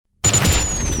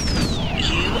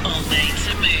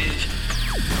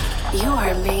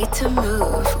Made to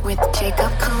Move with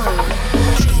Jacob Cologne.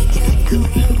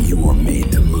 You are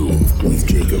made to move with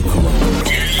Jacob Cologne.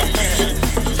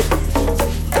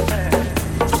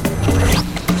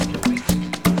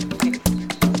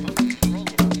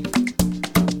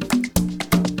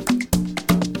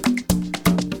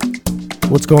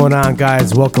 What's going on,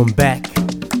 guys? Welcome back.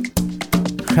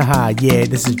 Haha, yeah,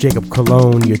 this is Jacob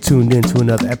Cologne. You're tuned in to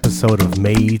another episode of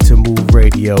Made to Move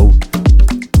Radio.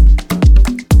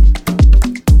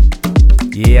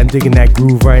 Yeah, I'm digging that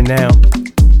groove right now.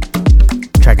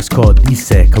 The track is called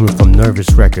Dice, coming from Nervous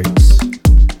Records.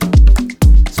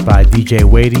 It's by DJ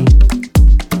Weighty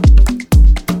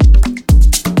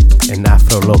and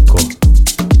Afro Loco.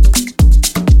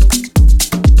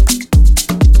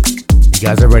 You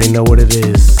guys already know what it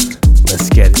is. Let's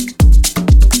get it.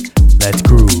 Let's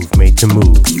groove, made to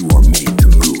move. You are made to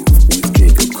move with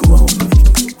Jacob Cologne.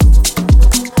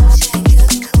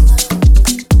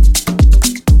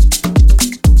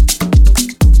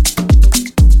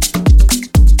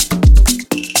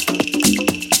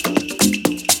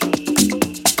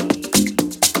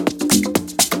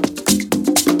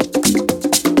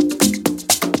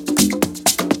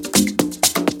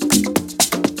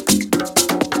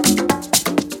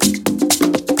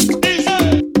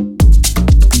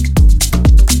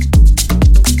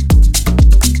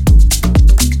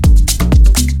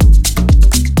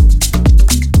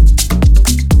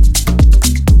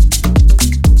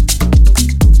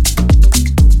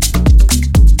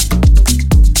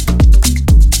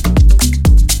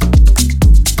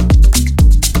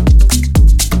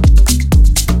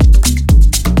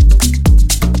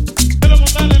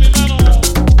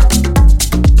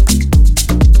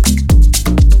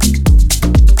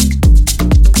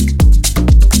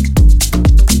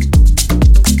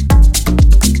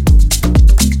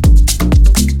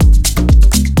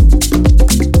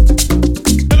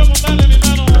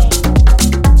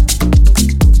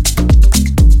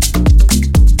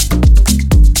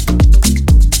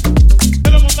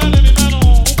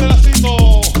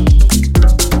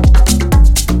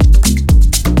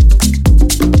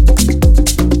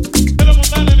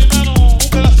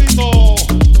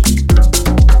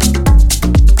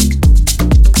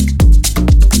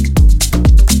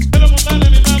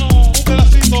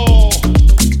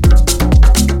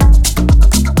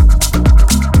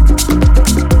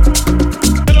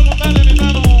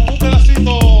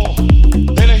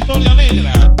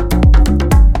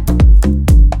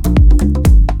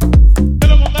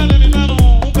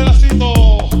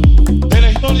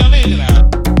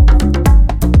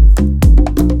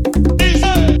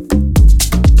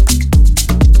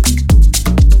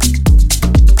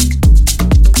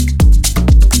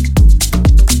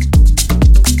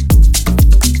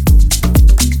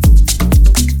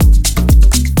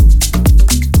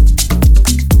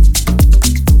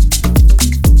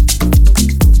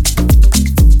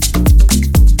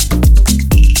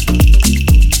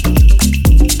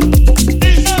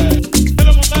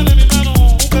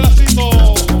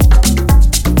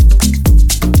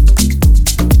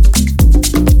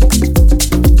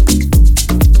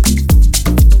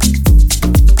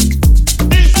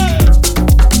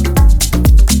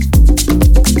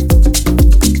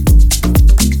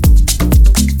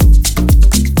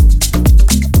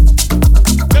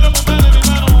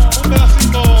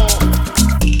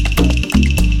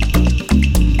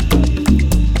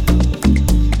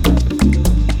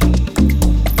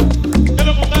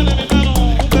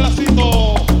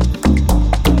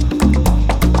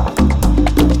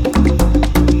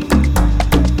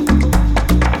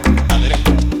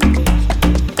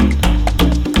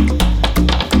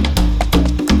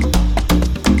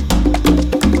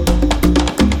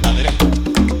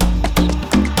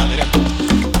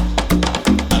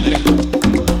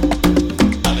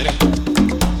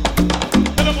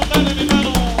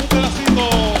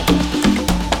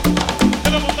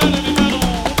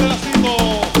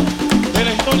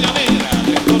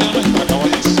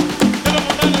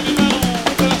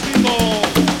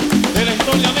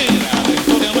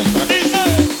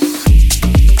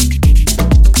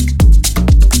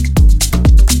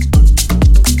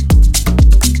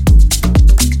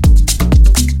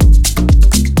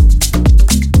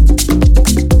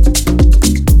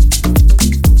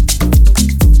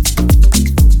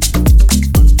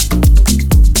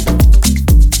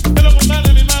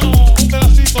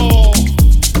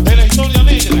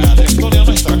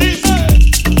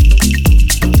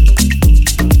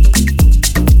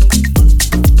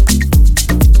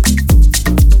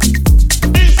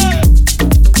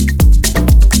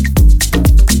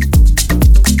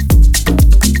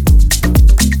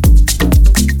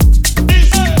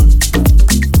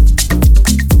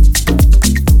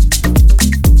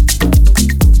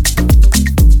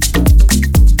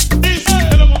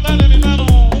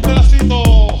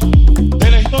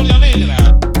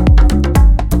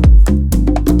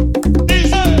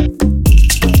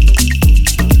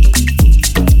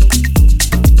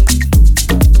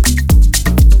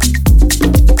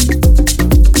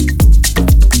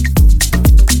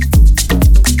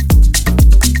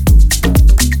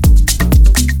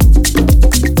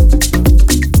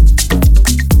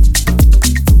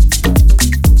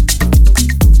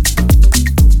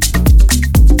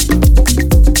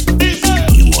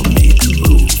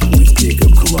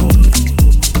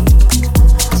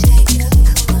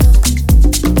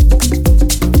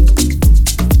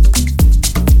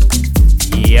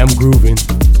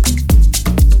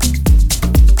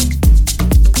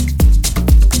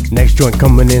 joint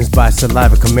coming in is by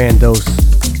Saliva Commandos,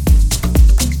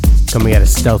 coming out of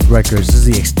Stealth Records. This is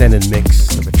the extended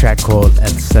mix of a track called El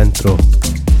Centro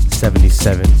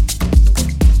 77.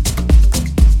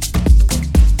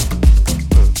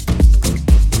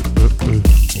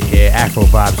 Yeah, Afro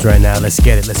vibes right now. Let's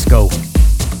get it. Let's go.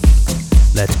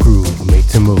 Let's groove. Made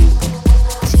to move.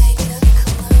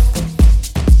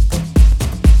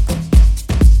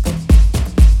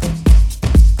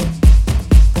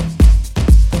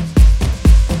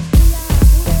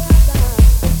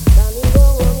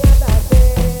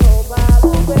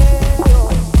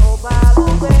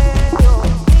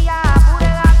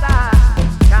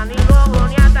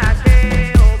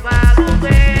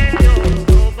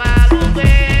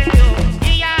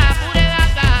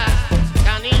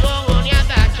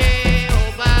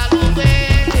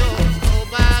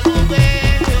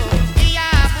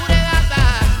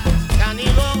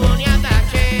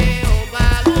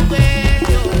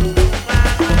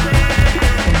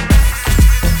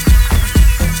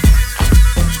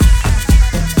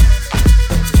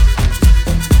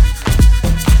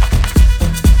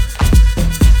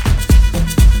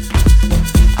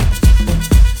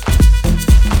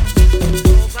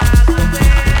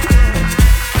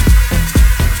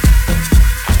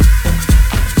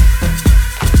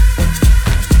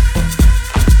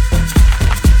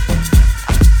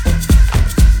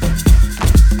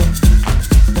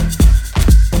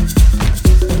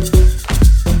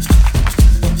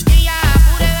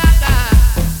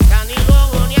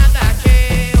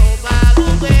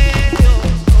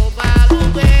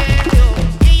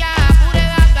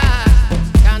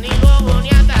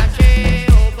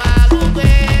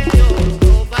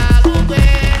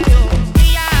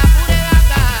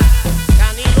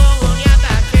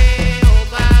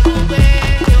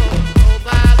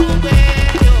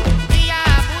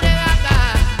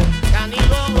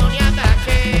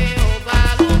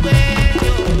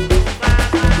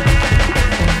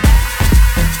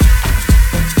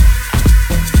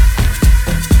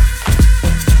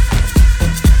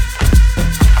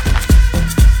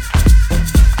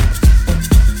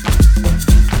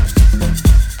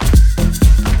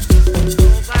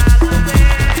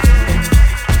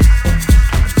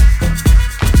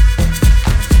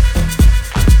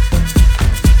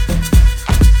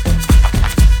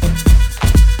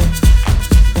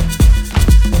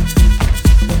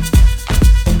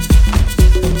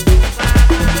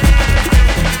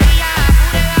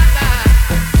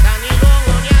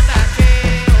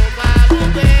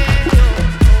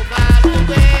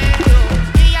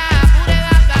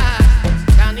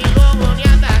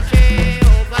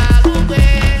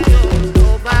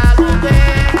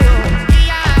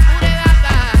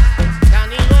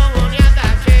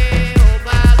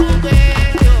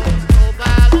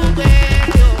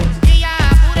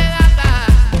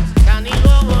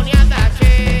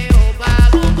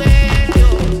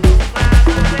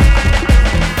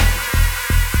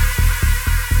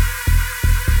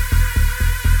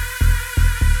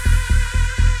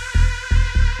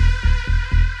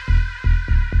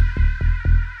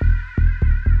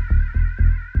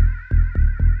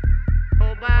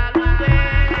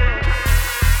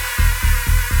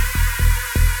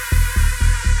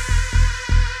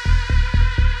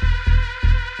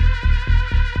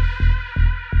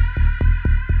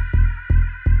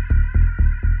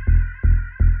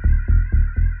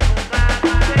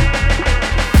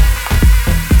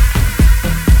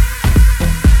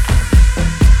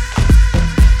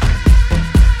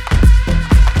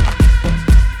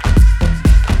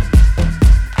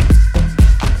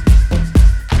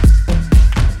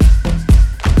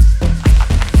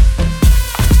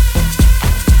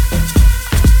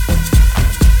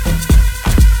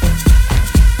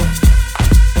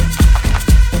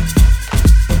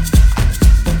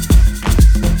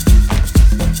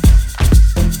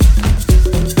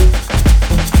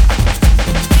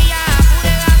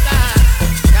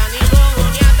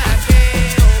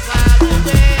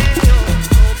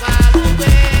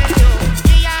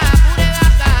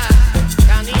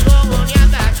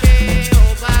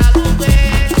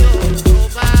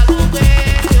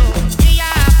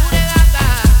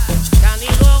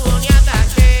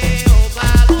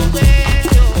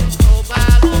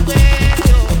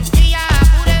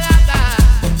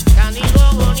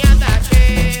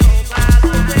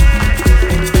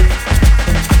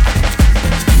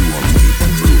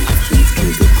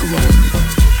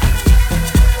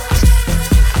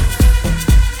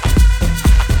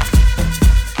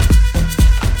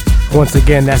 Once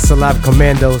again, that's Saliva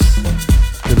Commandos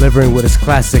delivering with his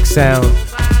classic sound.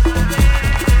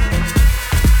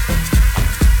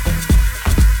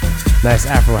 Nice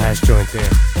Afro hash joint there.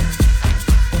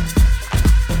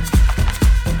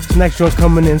 Next one's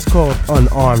coming in, it's called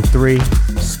Unarmed 3.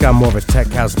 It's got more of a tech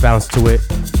house bounce to it.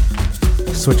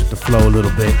 Switch up the flow a little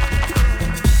bit.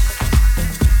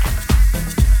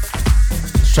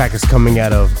 This track is coming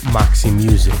out of Moxie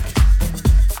Music.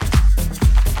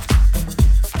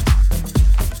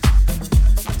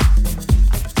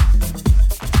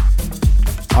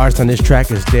 Artist on this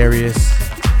track is Darius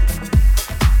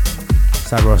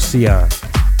Sarosian.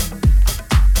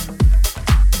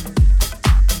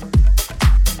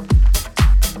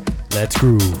 Let's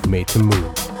groove, made to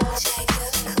move.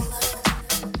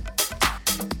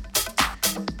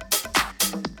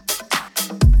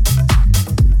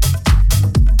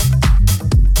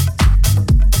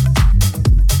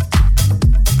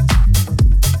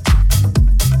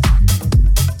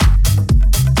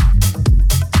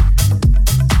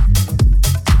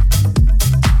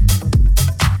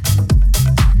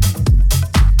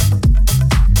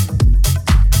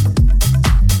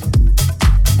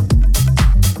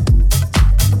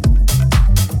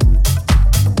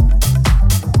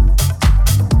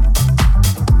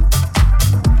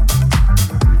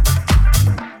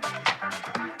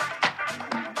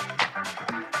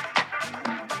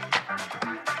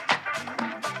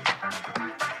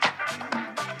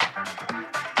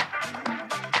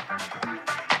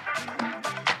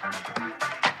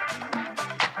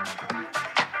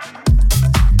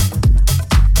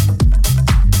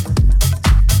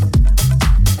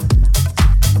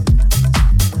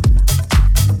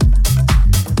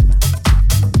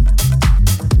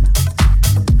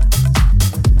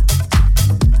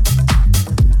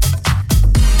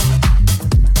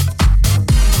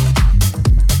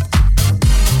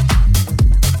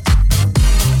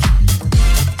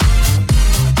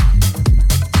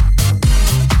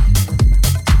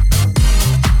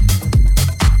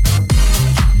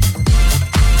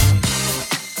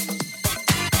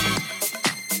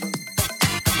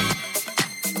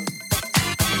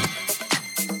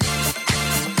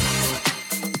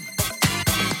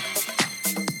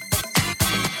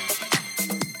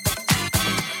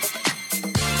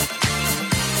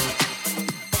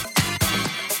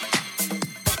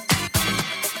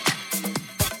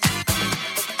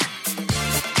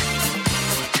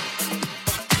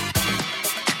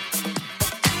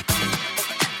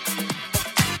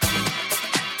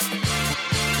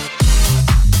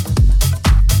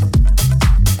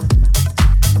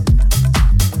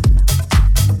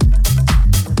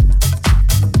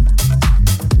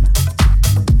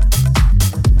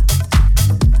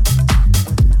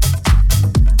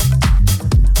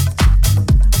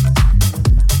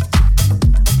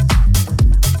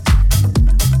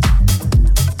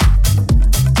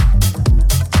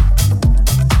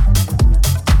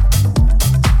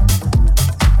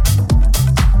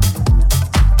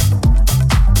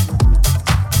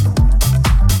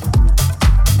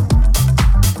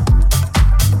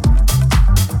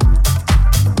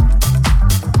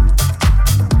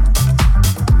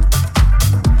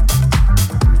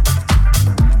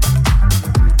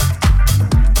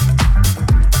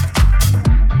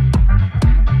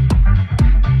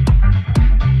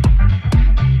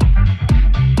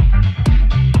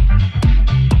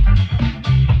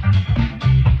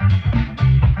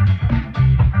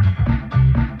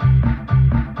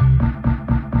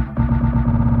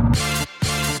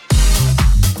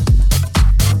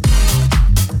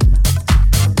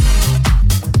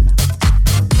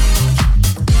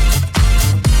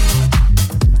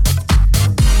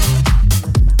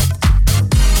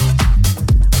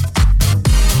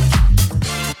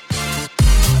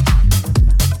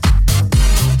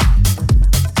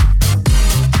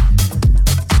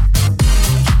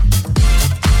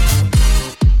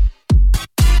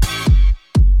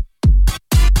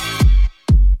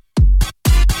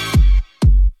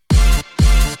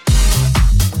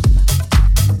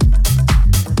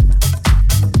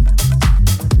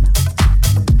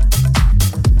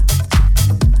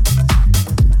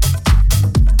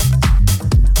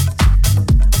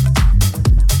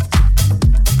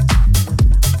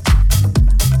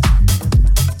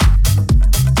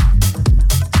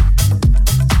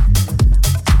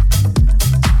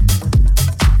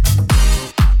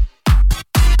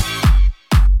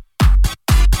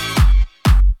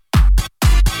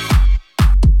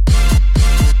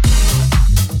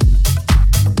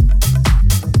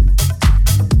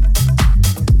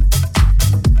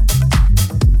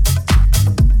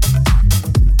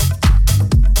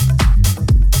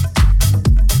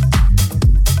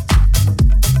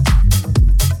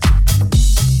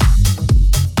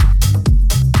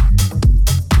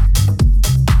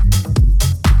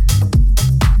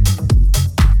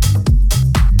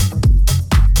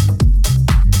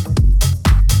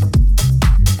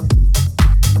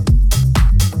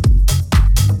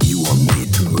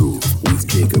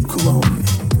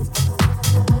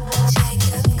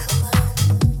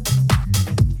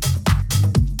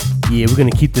 Yeah, we're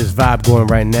gonna keep this vibe going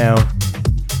right now.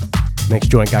 Next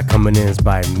joint got coming in is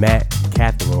by Matt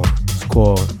Catherall. It's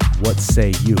called What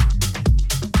Say You?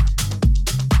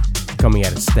 It's coming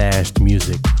out of Stashed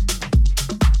Music.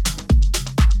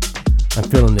 I'm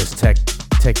feeling this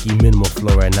techie minimal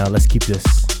flow right now. Let's keep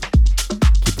this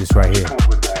right here.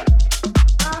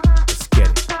 Let's get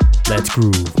it. Let's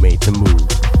groove, made to move.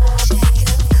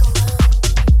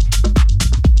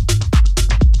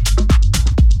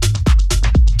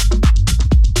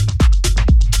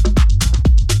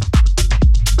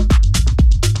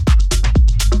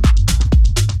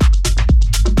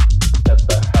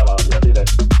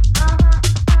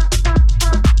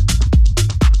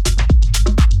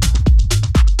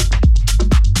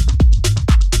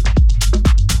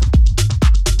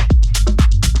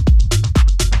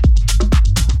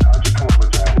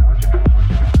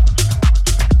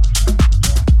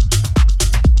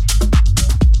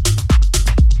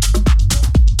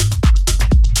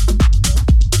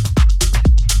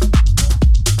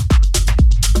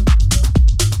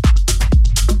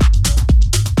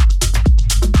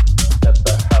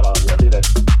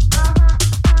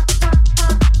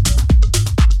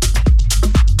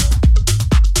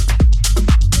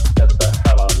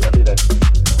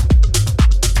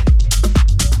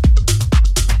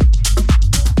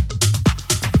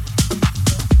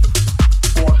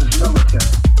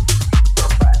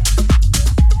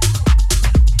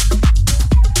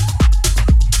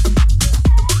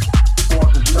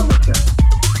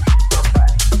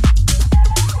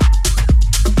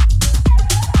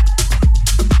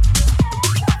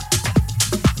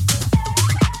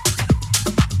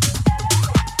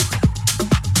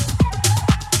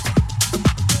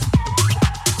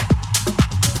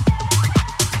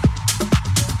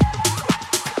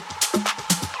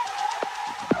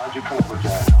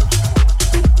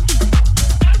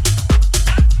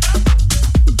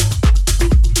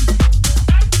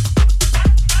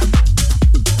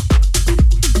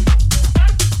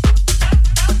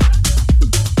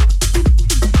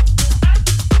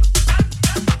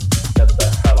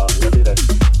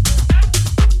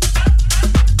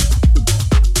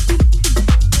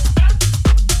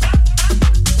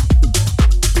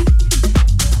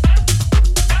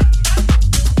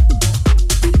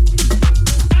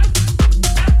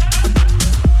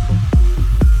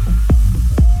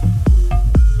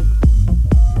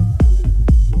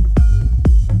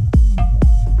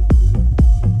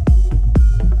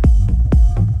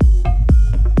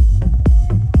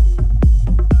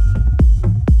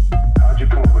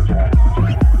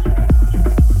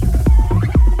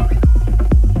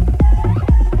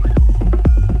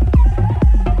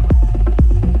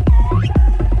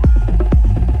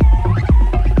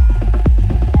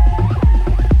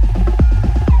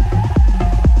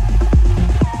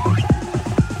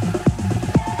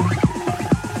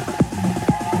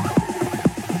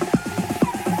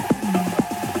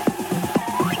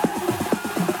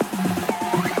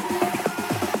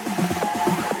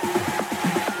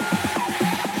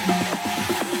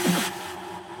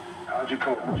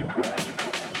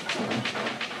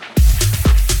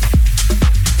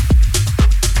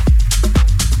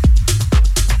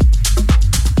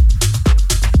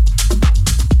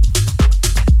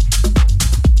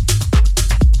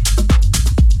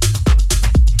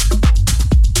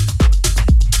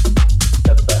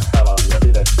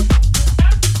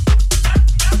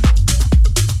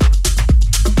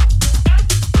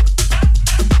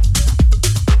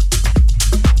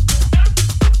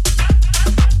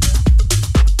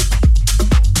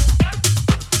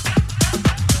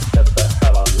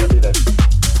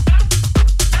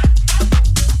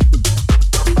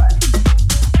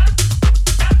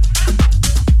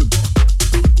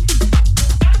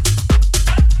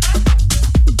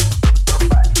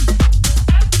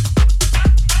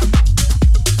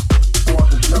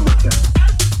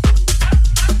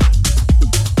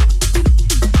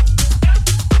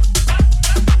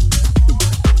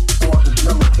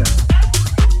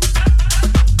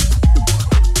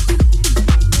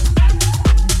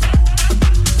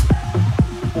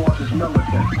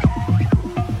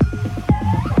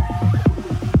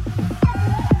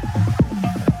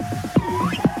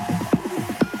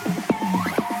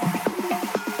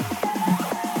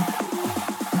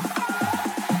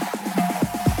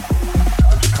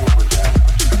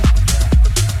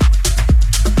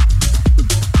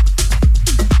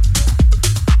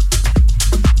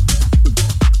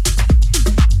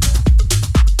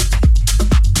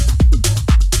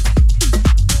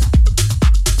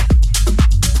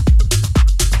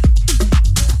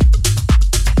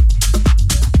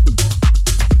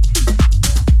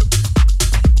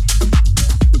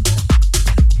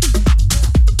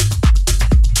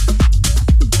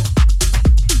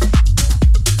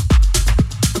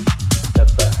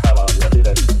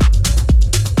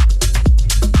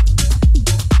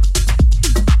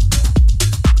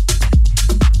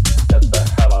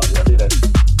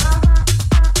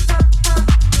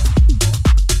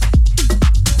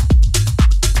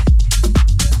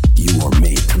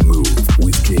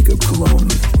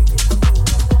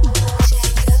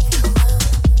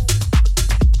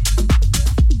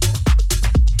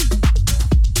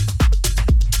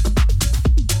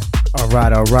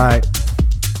 Alright.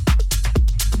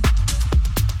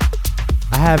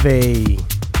 I have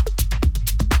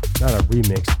not a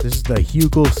remix. This is the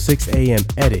Hugo 6 AM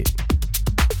edit.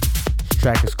 This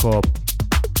track is called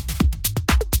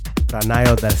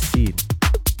Ranayo da Cid.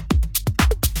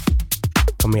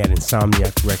 Coming at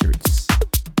Insomniac Records.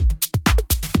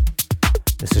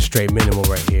 This is straight minimal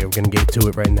right here. We're gonna get to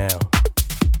it right now.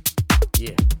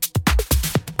 Yeah.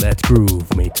 Let's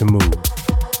groove, made to move.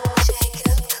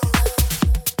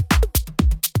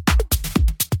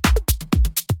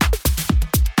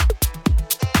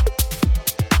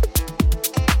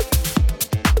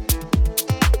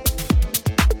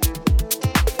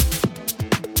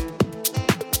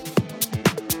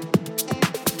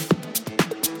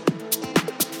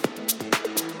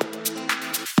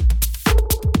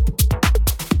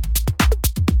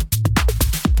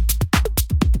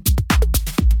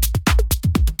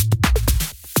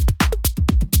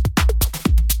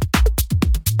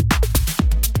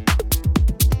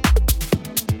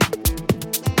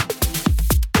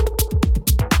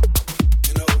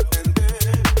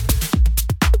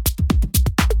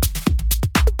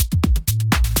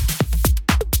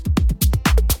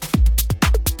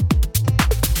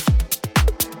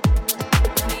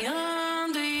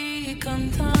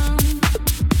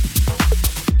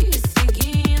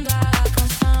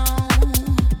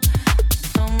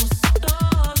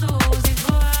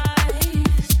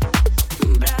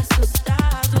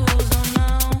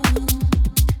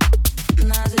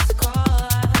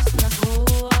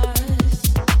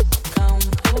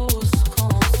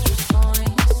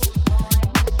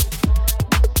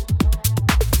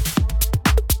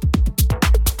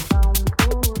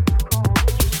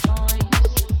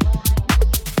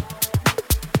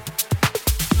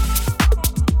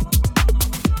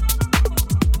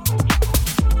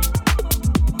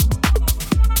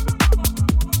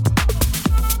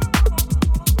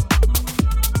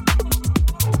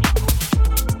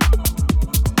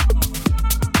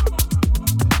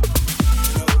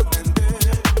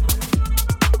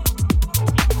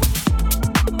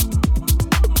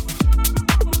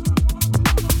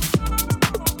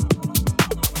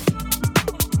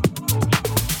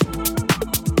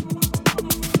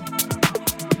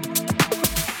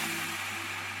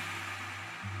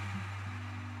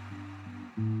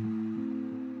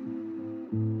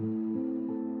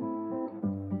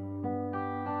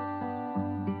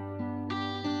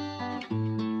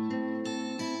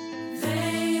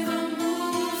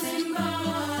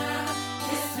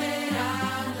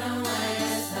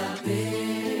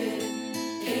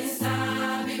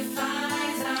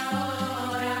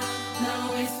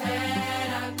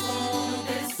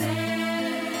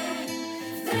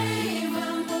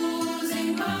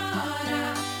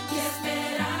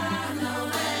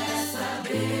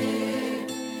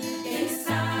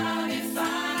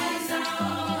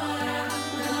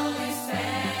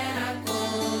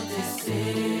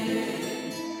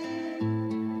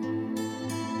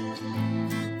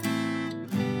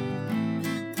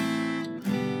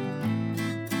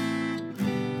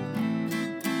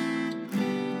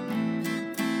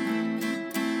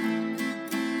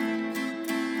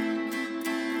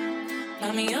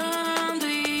 Caminhando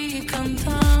e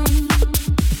cantando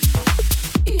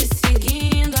e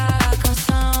seguindo a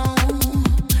canção.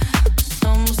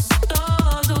 Somos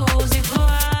todos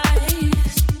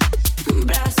iguais,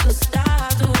 braços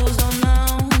dados ou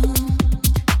não.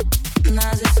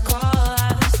 Nas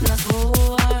escolas, nas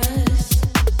ruas,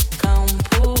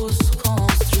 campos,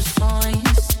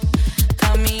 construções.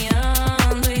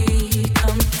 Caminhando e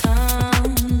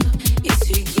cantando e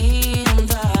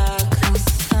seguindo a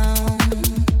canção.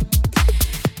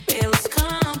 Pelos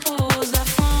campos da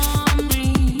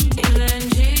fome e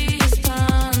grandes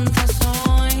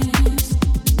plantações,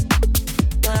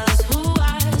 pelas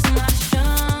ruas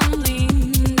marchando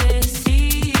indecisos,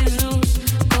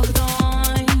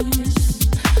 cordões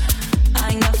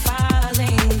ainda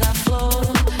fazem da flor.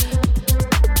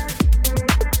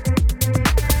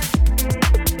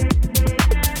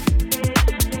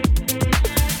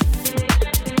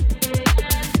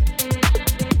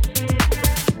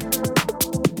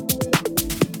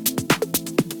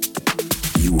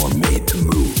 You are made to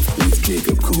move with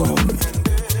Jacob Cologne.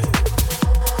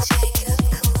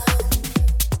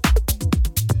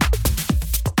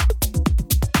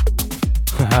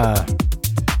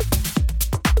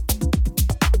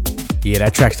 Yeah,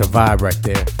 that track's the vibe right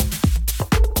there.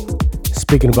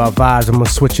 Speaking about vibes, I'm gonna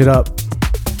switch it up.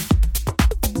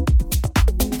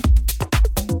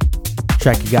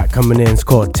 Track you got coming in is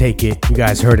called Take It. You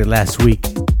guys heard it last week.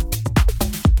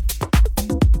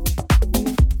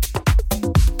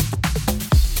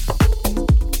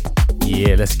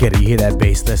 Yeah, let's get it. You hear that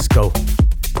bass? Let's go.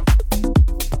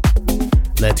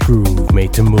 Let's groove,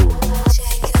 made to move.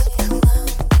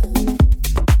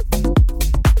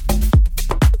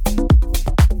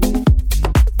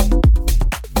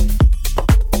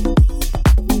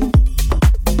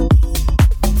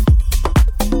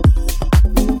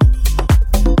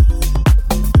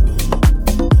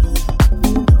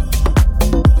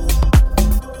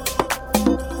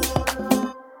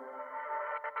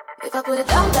 If I put it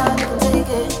down, down, you can take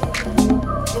it.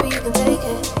 Maybe you can take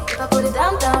it. If I put it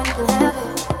down, down, you can have it.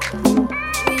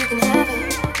 Maybe you can have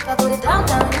it. If I put it down,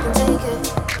 down, you can take it.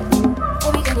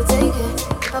 Maybe can you take it?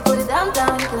 If I put it down,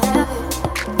 down, you can have it.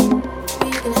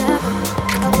 Maybe you can have it.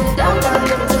 If I put it down, down, you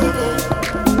can take it.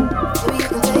 Maybe you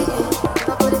can take it. If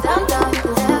I put it down, down, you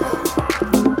can have it.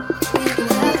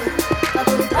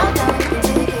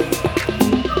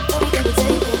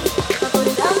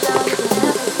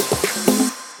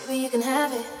 Maybe you can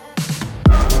have it.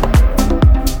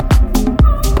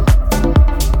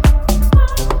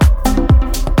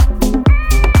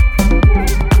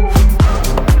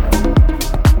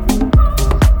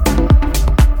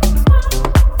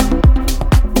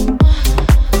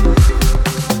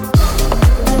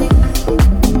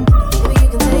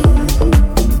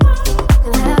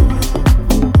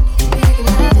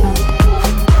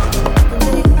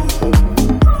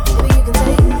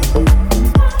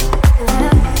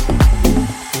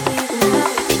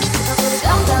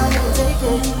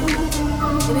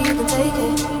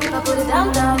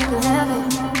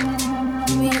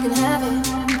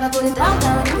 If I put it down,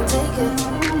 down, you can take it.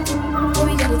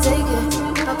 Maybe can you take it?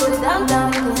 If I put it down,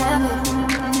 down, you can have it.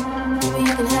 Maybe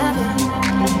you can have it.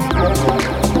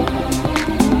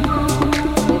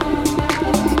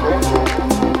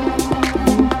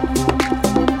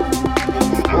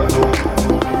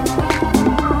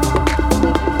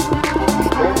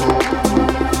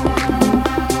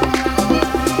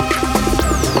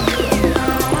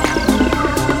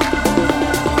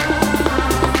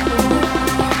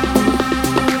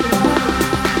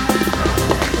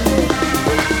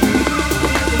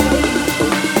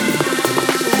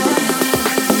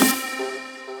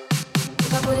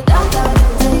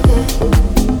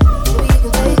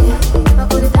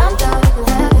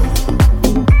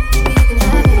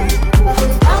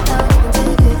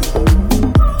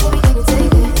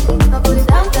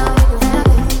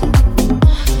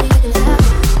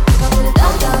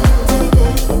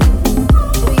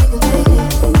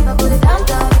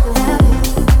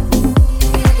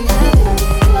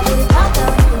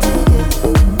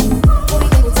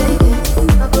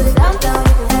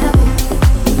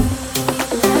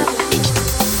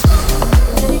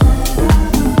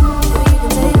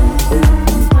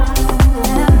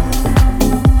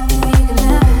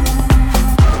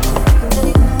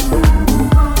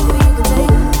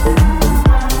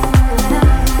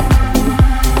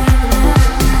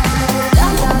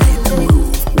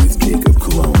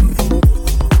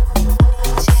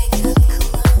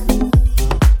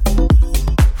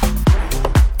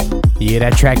 Yeah,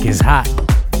 that track is hot.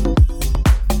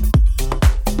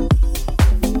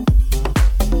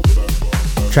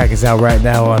 Track is out right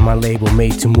now on my label,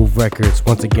 Made to Move Records.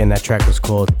 Once again, that track was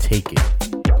called Take It.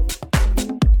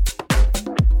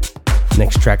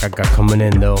 Next track I got coming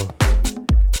in though,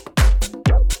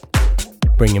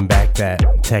 bringing back that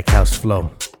tech house flow.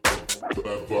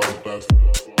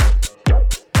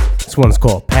 This one's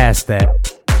called Past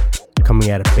That,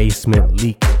 coming out of Basement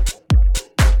Leak.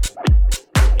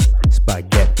 It's by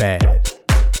Get Bad. Yeah.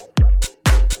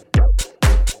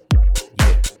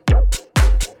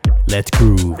 Let's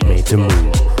groove, made to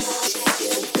move.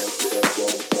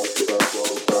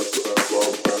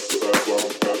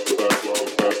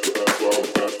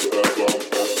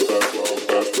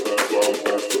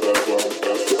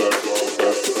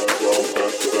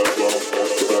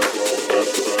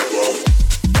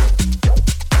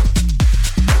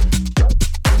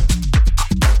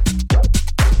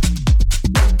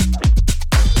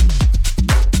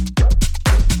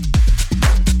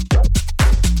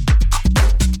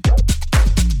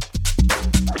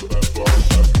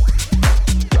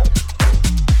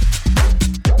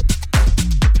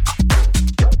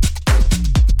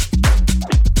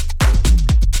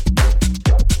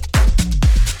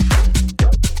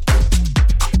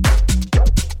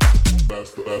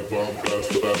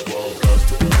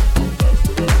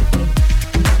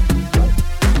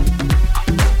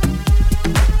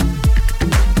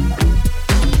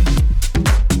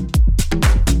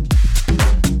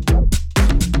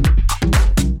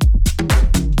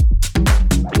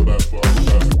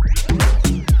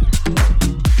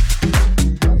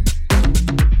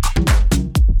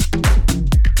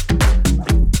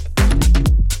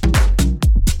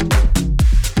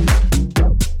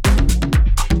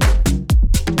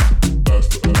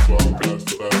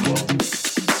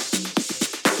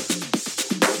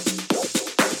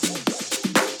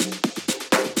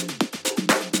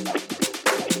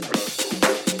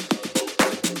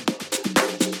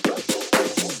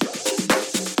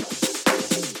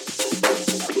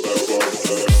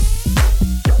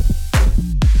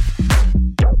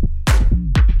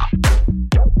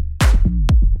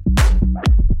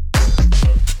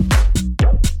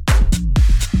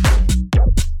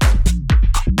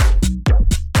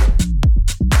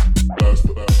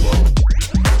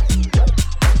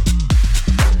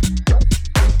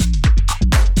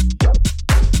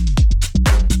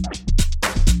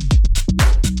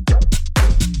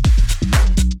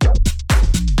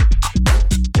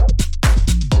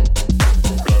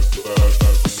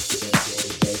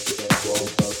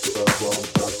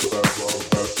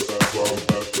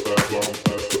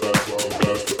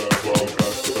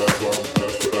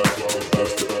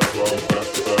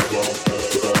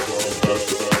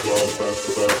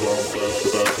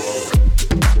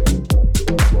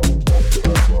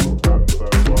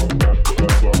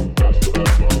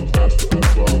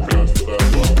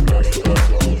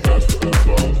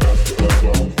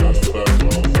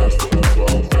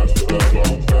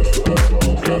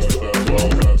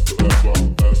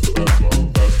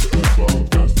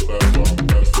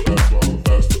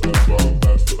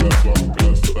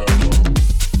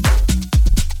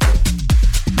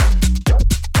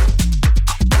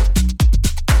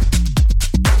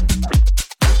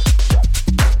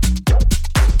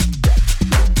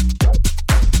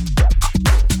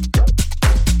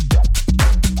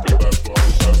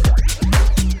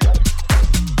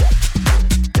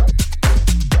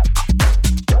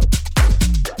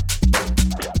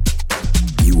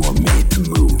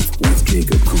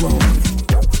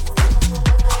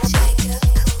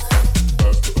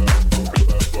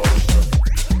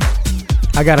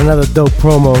 I got another dope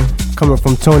promo coming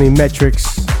from Tony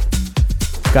Metrics.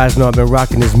 You guys know I've been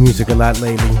rocking his music a lot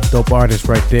lately. Dope artist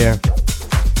right there.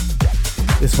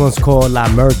 This one's called La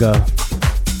Murga.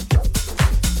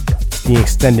 It's the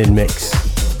extended mix.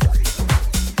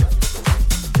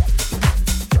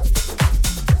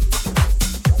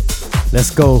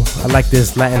 Let's go. I like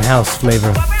this Latin house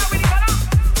flavor.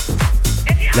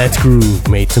 Let's groove,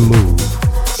 made to move.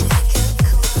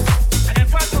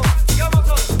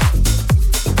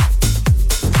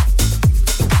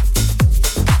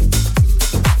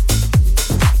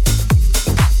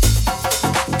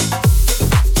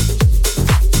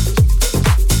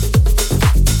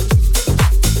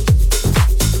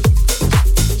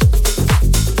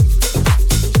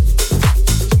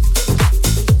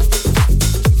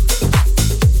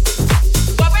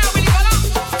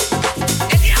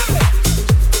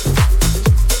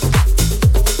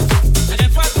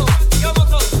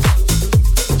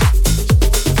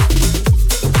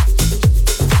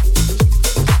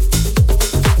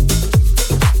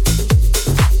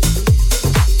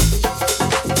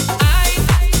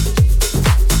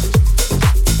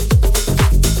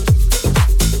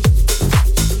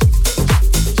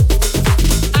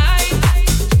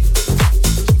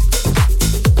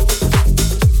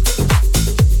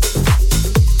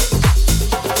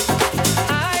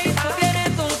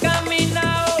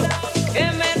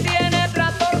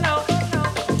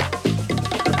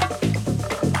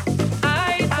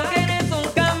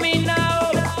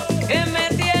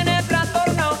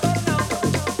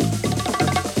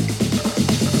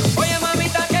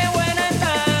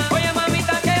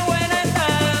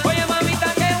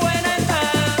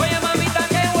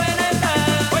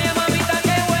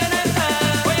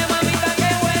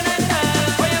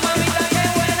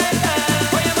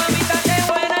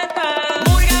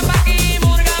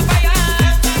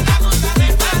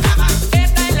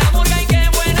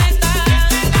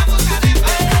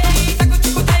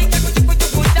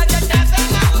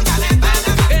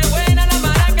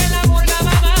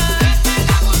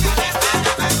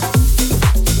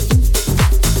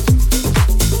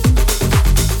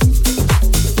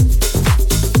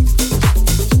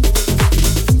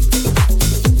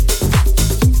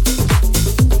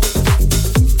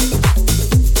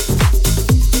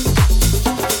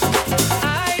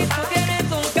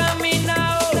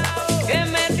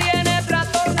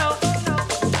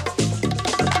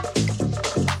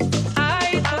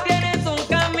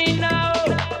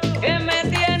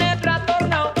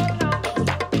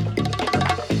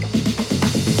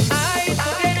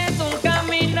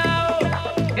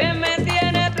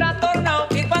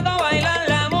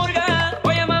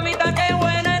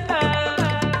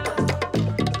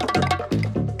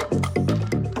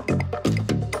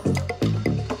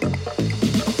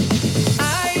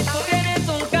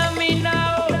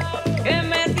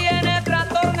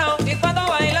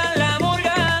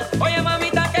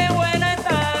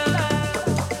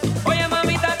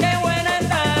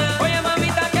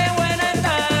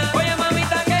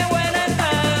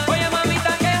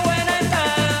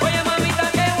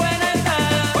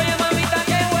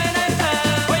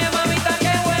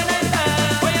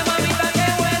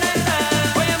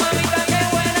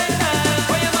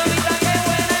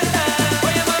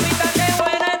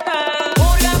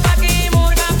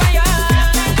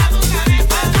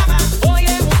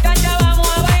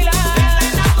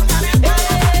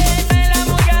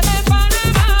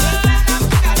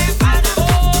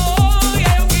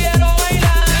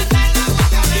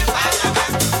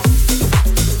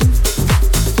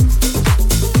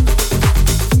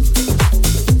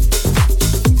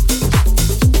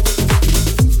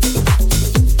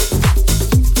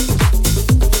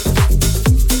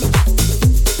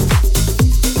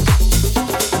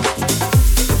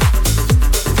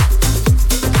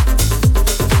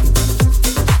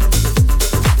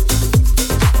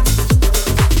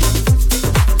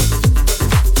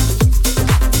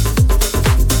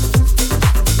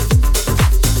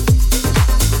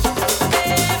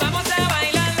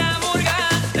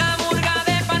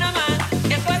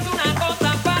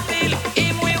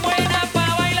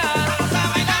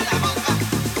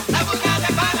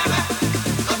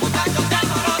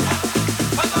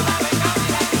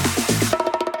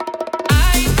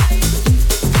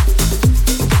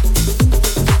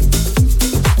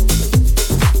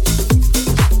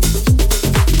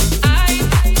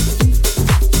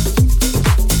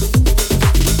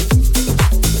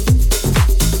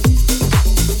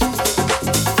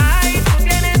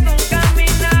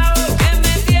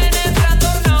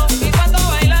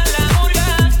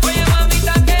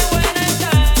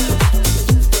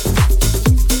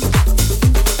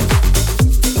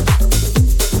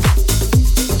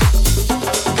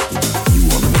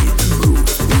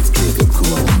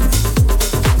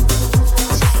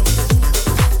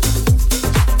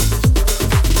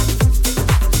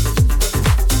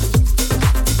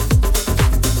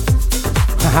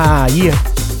 Yeah.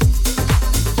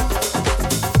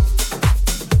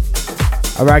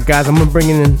 Alright guys, I'm gonna bring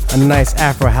in a nice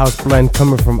Afro house blend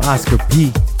coming from Oscar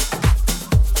P.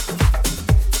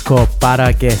 It's called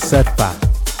Para Que Sepa.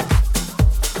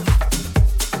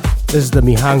 This is the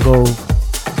Mihango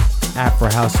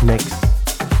Afro house mix.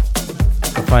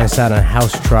 You can find this out on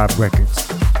House Tribe Records.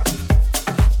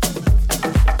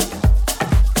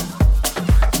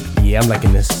 Yeah, I'm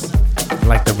liking this. I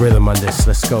like the rhythm on this.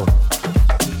 Let's go.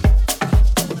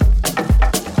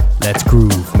 Let's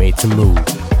groove, made to move.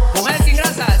 Mujer sin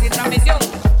grasa, sin transmisión,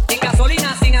 sin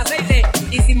gasolina, sin aceite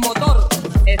y sin motor.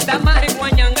 Está más en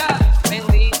Huañangá,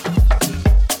 bendito.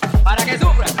 Para que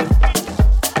sufra.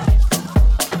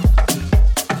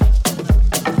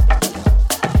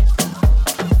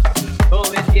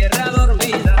 Sobre tierra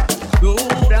dormida,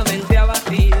 duramente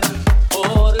abatida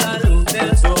por la luz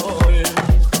del sol.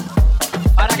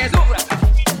 Para que sufra.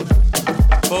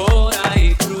 Por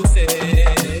ahí crucé.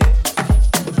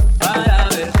 Para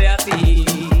verte a ti,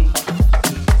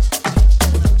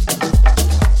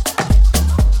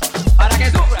 para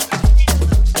que sufra.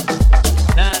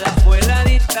 Nada fue la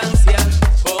distancia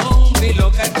con mi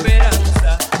loca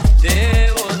esperanza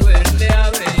de volverte a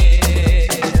ver.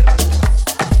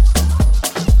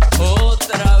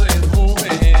 Otra vez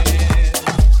mujer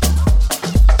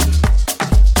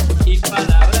y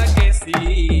palabra que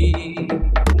sí,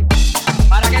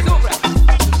 para que sufra.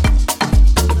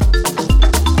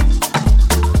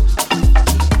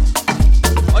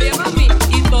 Oye mami,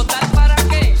 ¿y total para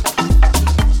qué?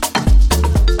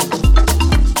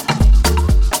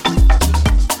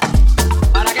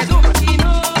 Para que sufra. Y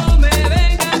no me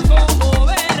vengas como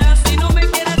veras, si no me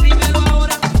quieres dímelo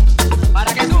ahora.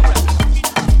 Para que sufra.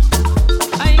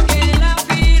 Ay, que la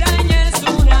piraña es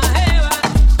una jeva.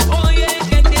 Oye,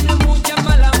 que tiene muchas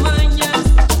malas mañas.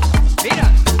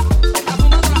 Mira, está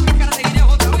fumando las cáscaras de guineo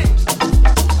otra vez.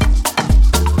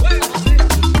 Juega, José.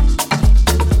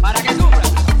 Para que sufra.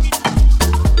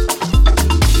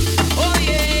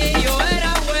 Oye, yo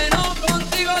era bueno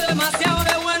contigo, demasiado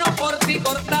de bueno por ti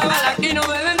cortaba. Aquí no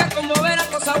me vengas como ver a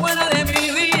cosa buena de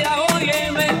mi vida.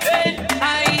 Óyeme, ven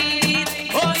ahí.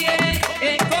 Oye,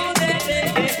 escóndete,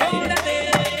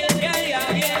 que allá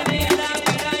viene la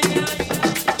piraña.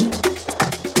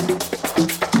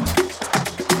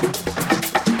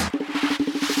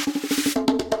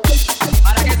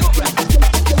 Para que sufra.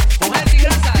 Mujer sin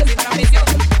grasa, sin transmisión,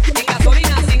 sin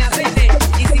gasolina, sin aceite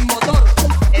y sin motor.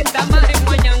 Está más en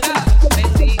Huañangá,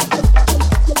 bendito.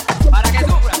 Para que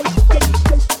sufra.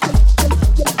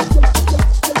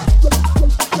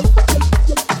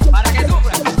 Para que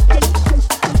sufra.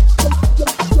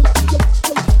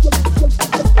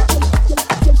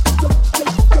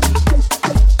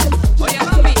 Oye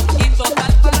mami, ¿y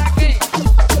total para qué?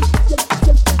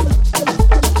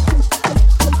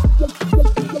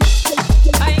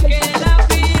 Ay, que la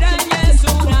piraña es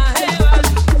una jeva.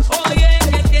 Oye,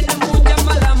 que tiene muchas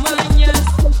malas mañas.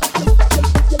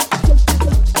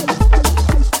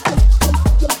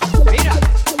 Mira,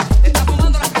 está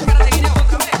fumando las cáscaras de guineo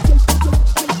otra vez.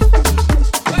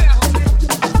 Juega, José.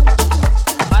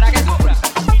 Para que sufra.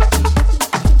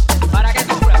 Para que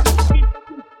sufra.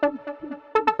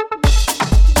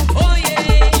 Oye,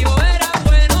 yo era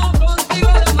bueno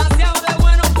contigo, demasiado de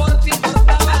bueno por ti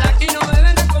cortaba. Aquí no me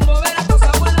vengas como ver a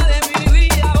cosa buena de mi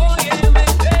vida. Óyeme,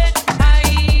 ven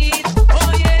ahí.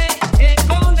 Oye,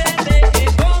 escóndete,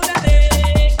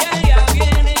 que allá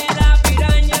viene la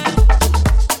piraña.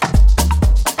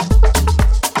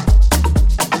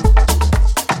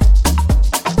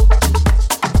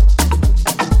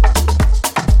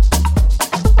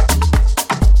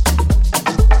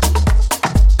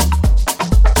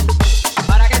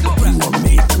 Para que sufra. You are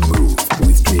made to move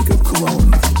with Jacob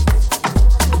Colon.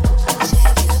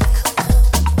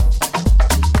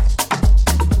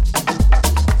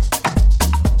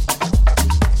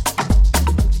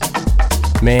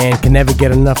 Man, can never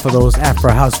get enough of those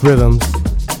Afro house rhythms.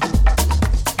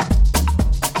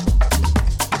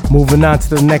 Moving on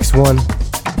to the next one.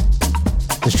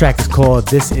 This track is called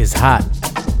This Is Hot.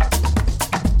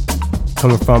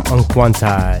 Coming from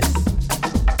Unquantize.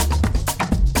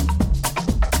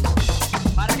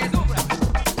 Para que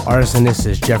sufra. Artist in this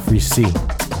is Jeffrey C.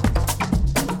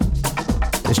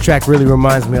 This track really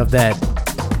reminds me of that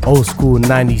old school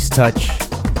 90s touch,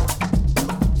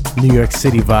 New York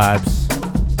City vibes.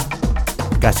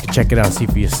 You guys can check it out and see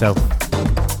for yourself.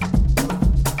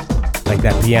 Like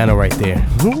that piano right there.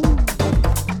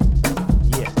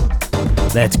 Yeah.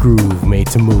 Let's groove, made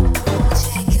to move.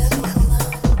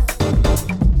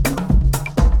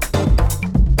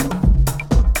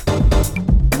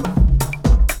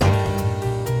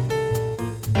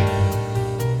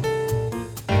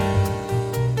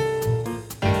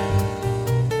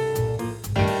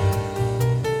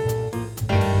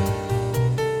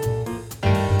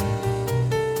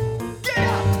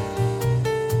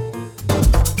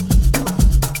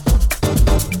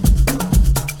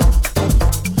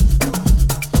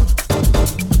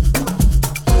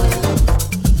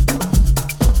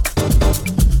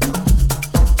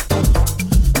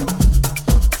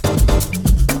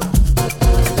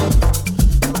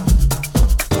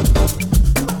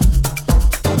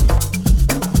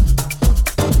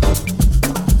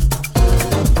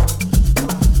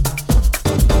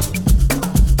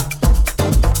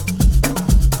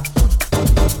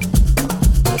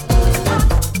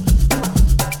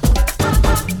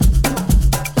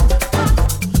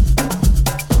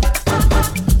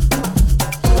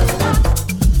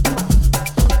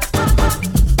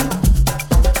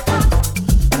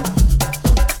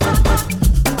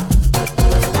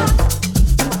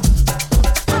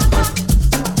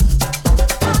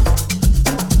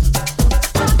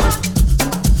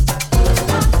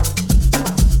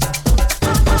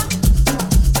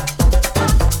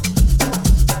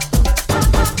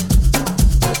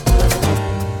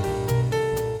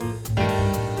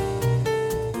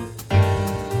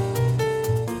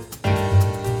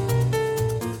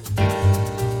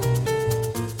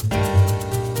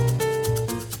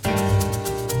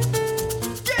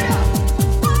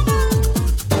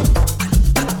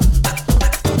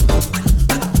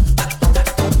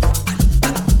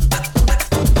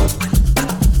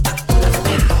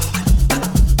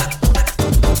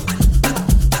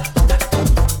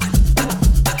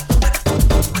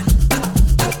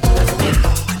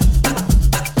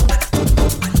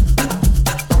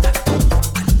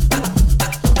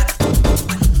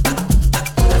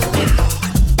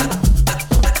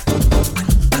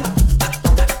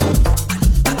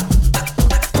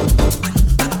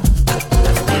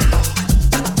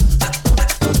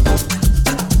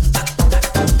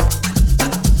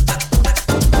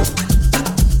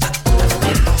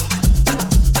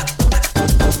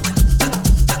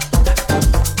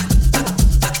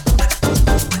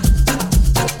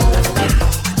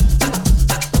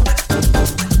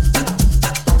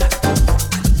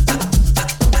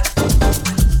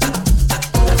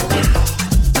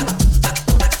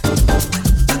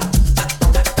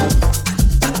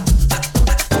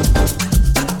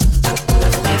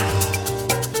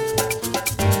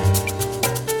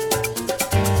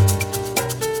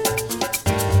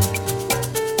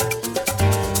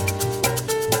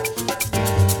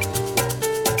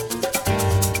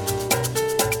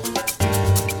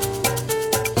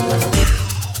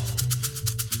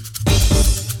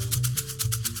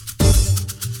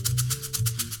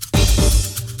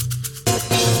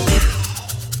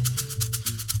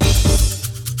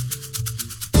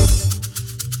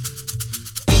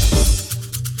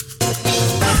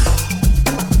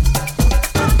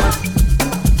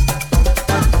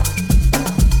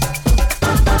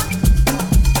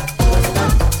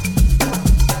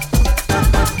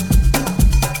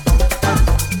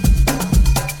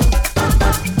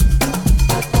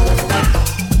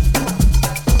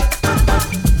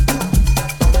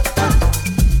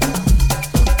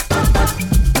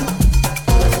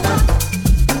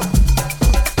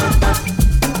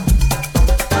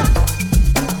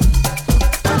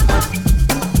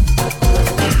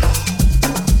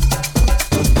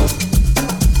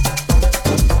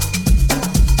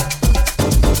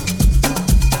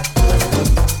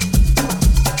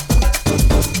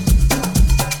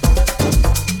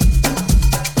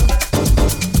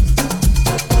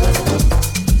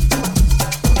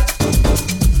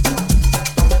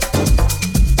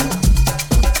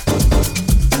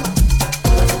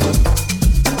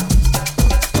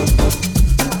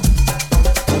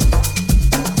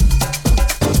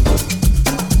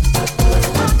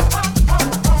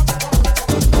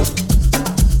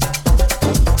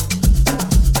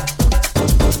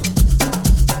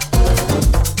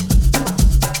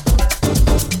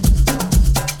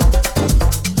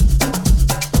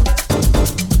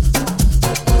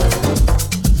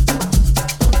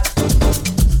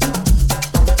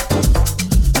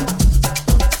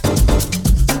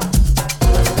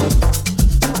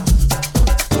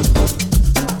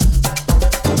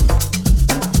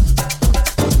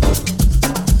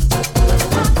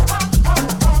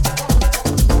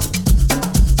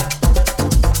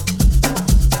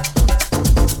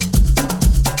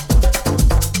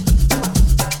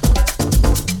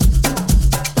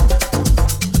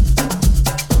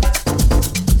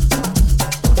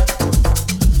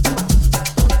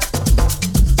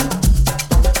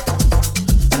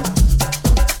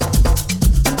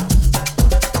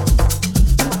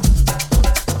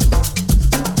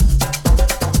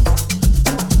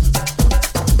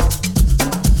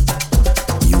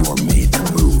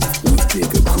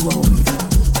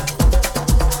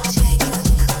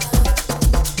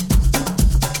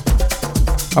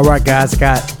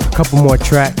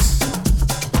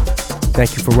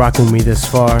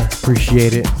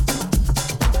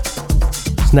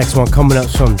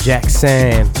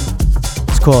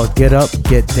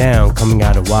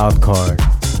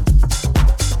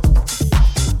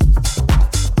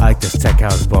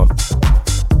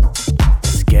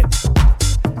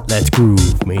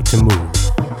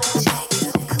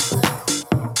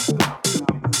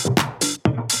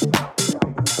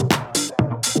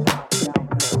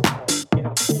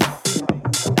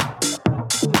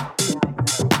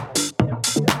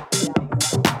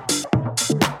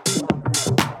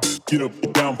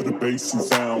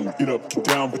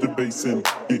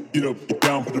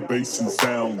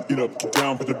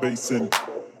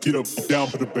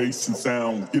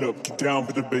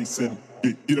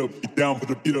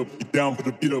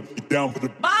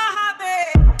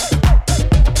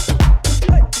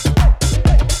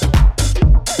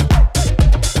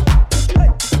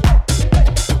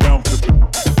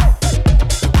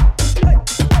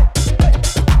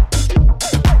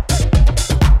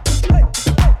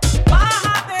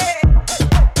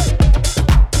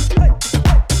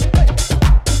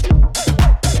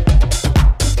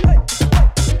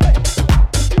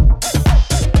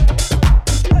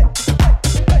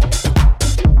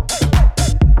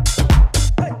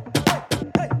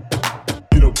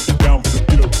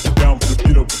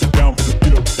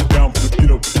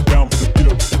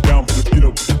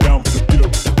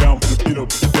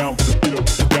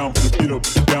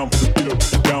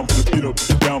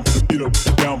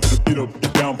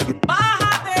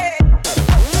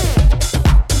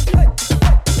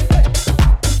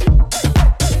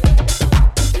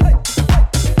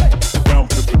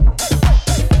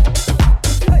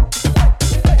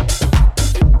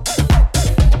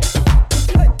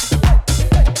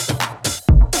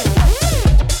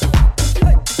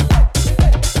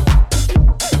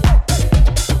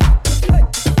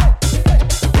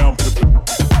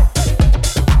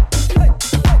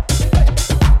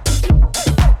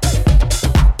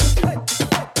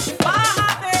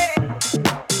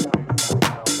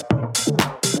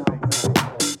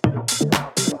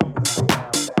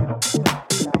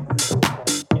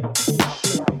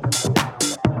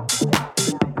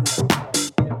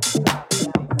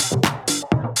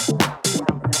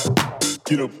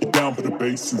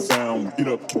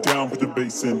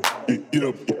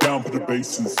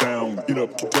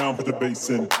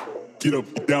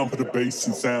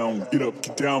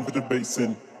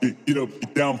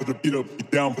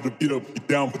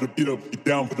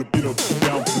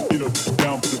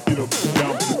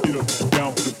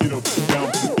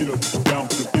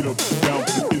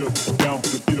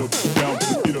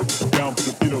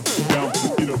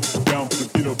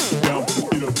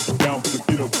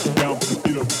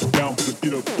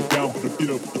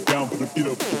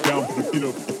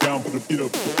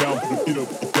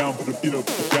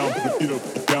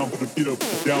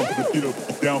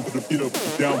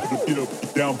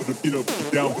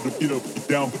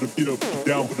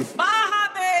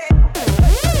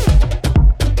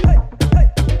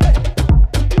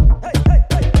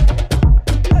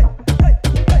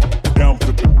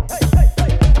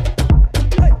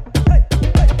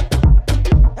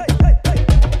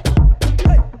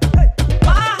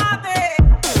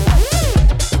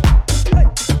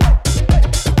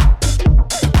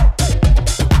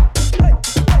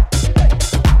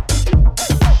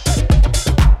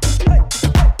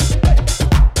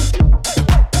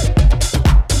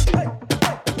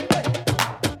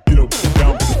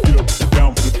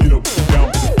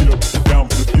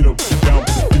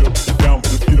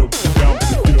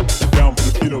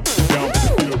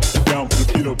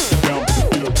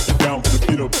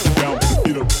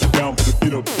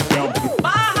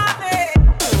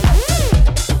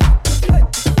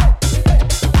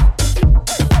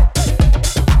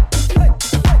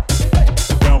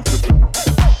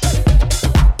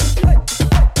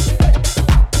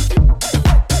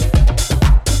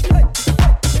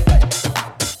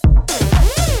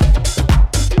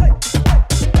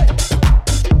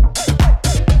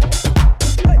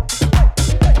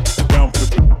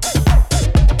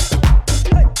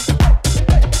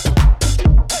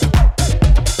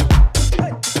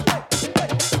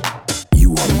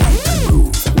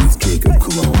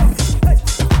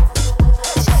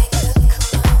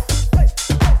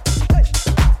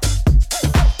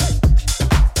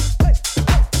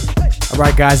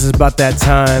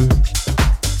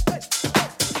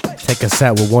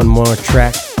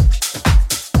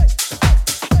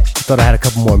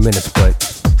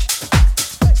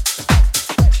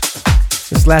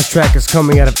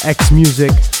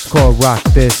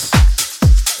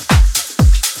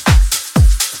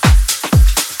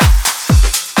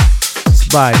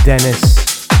 by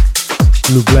Dennis,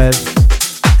 Lublev,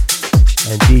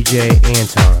 and DJ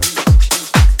Anton.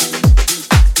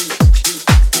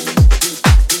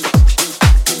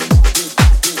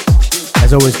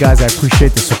 As always, guys, I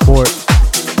appreciate the support,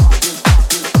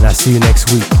 and I'll see you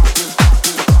next week.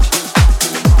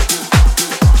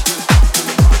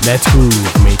 Let's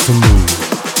groove, made to move.